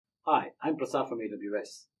Hi, I'm Prasad from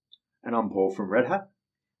AWS, And I'm Paul from Red Hat.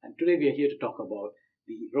 and today we are here to talk about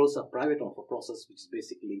the ROSA private offer process, which is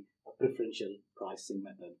basically a preferential pricing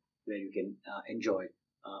method where you can enjoy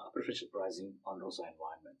preferential pricing on ROSA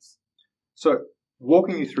environments. So,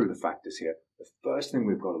 walking you through the factors here, the first thing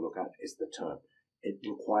we've got to look at is the term. It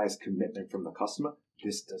requires commitment from the customer.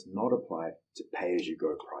 This does not apply to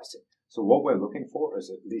pay-as-you-go pricing. So what we're looking for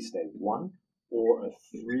is at least a 1 or a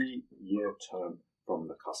 3-year term from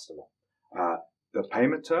the customer. The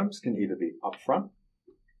payment terms can either be upfront,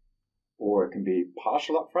 or it can be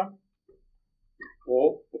partial upfront,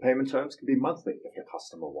 or the payment terms can be monthly if the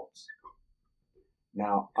customer wants.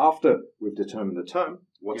 Now, after we've determined the term,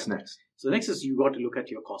 what's next? So next is you got to look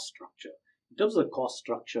at your cost structure. In terms of the cost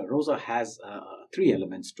structure, ROSA has 3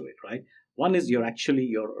 elements to it, right? One is your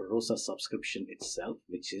ROSA subscription itself,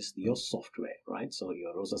 which is your software, right? So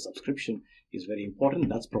your ROSA subscription is very important.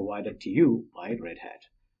 That's provided to you by Red Hat,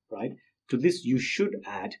 right? To this, you should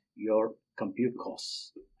add your compute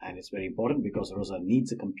costs. And it's very important because ROSA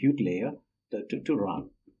needs a compute layer to run,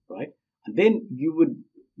 right? And then you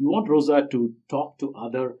want ROSA to talk to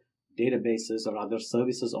other databases or other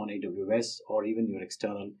services on AWS or even your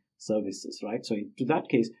external services, right? So to that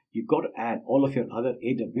case, you've got to add all of your other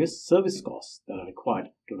AWS service costs that are required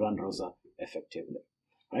to run ROSA effectively,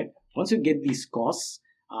 right? Once you get these costs,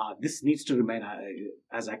 this needs to remain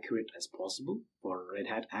as accurate as possible for Red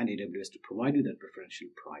Hat and AWS to provide you that preferential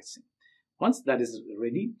pricing. Once that is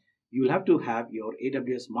ready, you will have to have your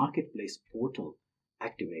AWS Marketplace portal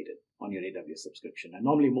activated on your AWS subscription. And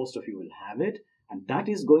normally most of you will have it. And that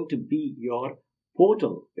is going to be your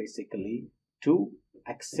portal, basically, to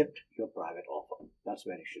accept your private offer. That's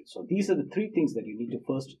where you should. So these are the 3 things that you need to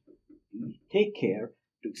first take care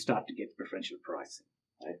to start to get preferential pricing.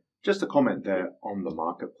 Right? Just a comment there on the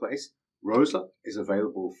marketplace. ROSA is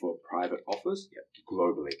available for private offers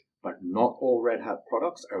globally, but not all Red Hat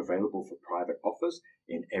products are available for private offers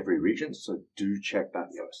in every region. So do check that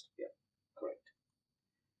first. Yeah, correct.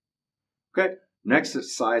 Okay, next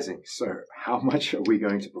is sizing. So how much are we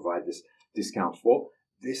going to provide this discount for?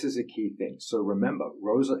 This is a key thing. So remember,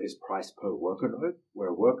 ROSA is priced per worker node, where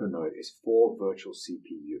a worker node is 4 virtual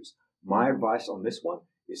CPUs. My advice on this one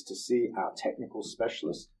is to see our technical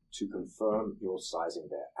specialist to confirm your sizing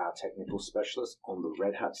there. Our technical specialists on the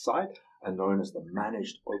Red Hat side are known as the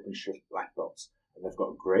managed OpenShift black belts, and they've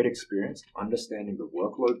got great experience understanding the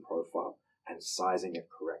workload profile and sizing it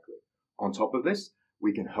correctly. On top of this,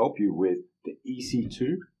 we can help you with the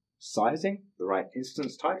EC2 sizing, the right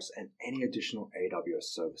instance types, and any additional AWS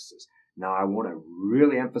services. Now, I want to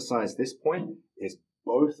really emphasize this point is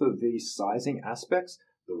both of these sizing aspects,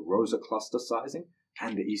 the ROSA cluster sizing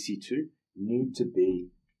and the EC2, need to be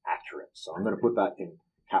accurate. So I'm going to put that in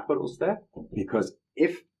capitals there, because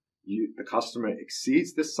if the customer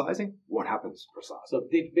exceeds this sizing, what happens, Prasad? So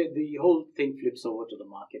the whole thing flips over to the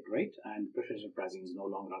market rate, and preferential pricing is no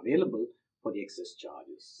longer available for the excess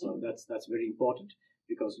charges. So that's very important,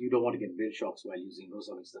 because you don't want to get bill shocks while using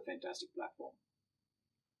ROSA, which is a fantastic platform.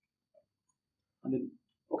 And then,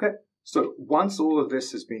 okay, so once all of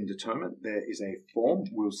this has been determined, there is a form.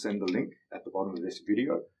 We'll send the link at the bottom of this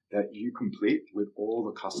video that you complete with all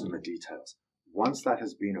the customer details. Once that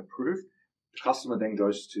has been approved, the customer then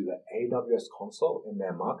goes to the AWS console in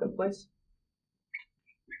their marketplace,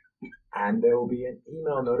 and there will be an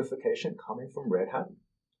email notification coming from Red Hat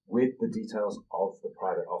with the details of the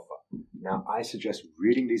private offer. Now, I suggest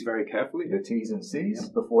reading these very carefully, the T's and C's,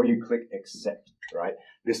 before you click accept, right?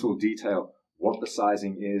 This will detail what the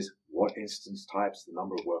sizing is, what instance types, the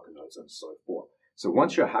number of worker nodes, and so forth. So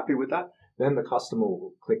once you're happy with that, then the customer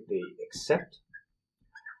will click the accept,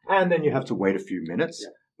 and then you have to wait a few minutes.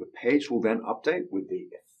 Yeah. The page will then update with the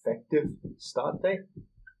effective start date.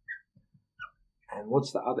 And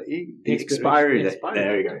what's the other E? The expiry date.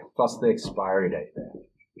 There you go. Plus the expiry date there.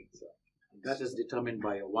 So that is determined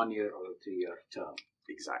by a 1-year or a 3-year term.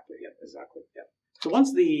 Exactly. Yeah, exactly. Yeah. So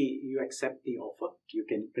once you accept the offer, you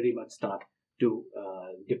can pretty much start to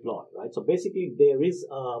deploy, right? So basically, there is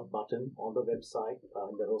a button on the website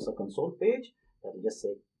in the ROSA console page that will just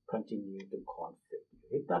say continue to config.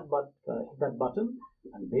 Hit that button,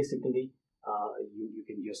 and basically you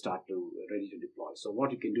can just start to ready to deploy. So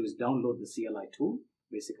what you can do is download the CLI tool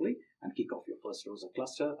basically and kick off your first ROSA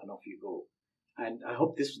cluster, and off you go. And I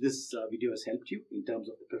hope this video has helped you in terms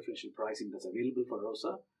of the preferential pricing that's available for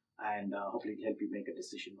ROSA, and hopefully it'll help you make a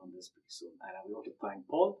decision on this pretty soon. And I want to thank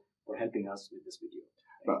Paul for helping us with this video.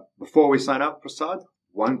 But before we sign up, Prasad,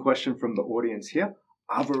 one question from the audience here.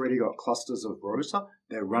 I've already got clusters of ROSA.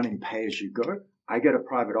 They're running pay-as-you-go. I get a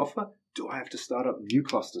private offer. Do I have to start up new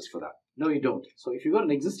clusters for that? No, you don't. So if you've got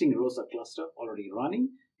an existing ROSA cluster already running,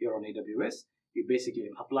 you're on AWS, you basically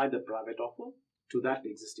apply the private offer to that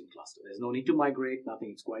existing cluster. There's no need to migrate, nothing.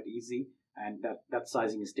 It's quite easy. And that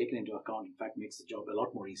sizing is taken into account. In fact, makes the job a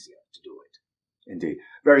lot more easier to do it. Indeed.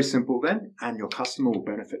 Very simple then, and your customer will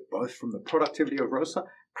benefit both from the productivity of ROSA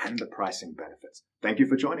and the pricing benefits. Thank you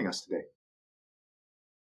for joining us today.